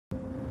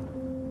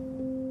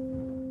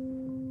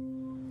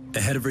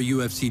ahead of her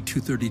UFC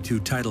 232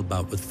 title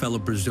bout with fellow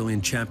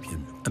Brazilian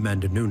champion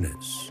Amanda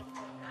Nunes.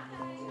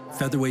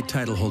 Featherweight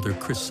title holder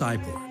Cris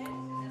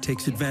Cyborg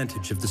takes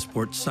advantage of the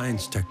sport's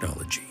science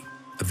technology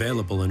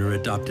available in her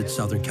adopted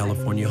Southern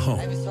California home.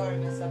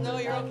 No,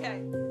 you're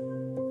okay.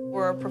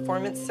 We're a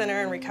performance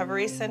center and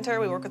recovery center.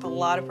 We work with a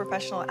lot of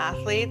professional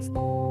athletes.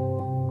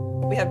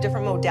 We have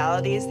different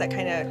modalities that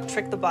kind of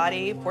trick the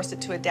body, force it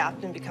to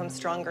adapt and become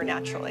stronger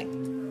naturally.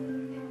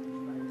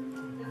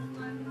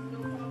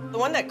 The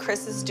one that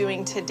Cris is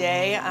doing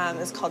today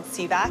is called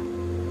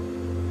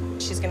CVAC.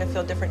 She's going to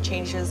feel different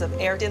changes of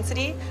air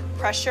density,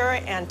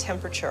 pressure, and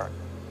temperature.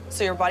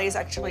 So your body is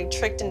actually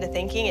tricked into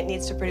thinking it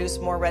needs to produce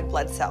more red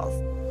blood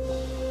cells.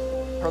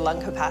 Her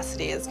lung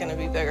capacity is going to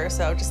be bigger,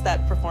 so just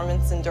that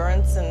performance,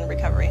 endurance, and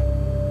recovery.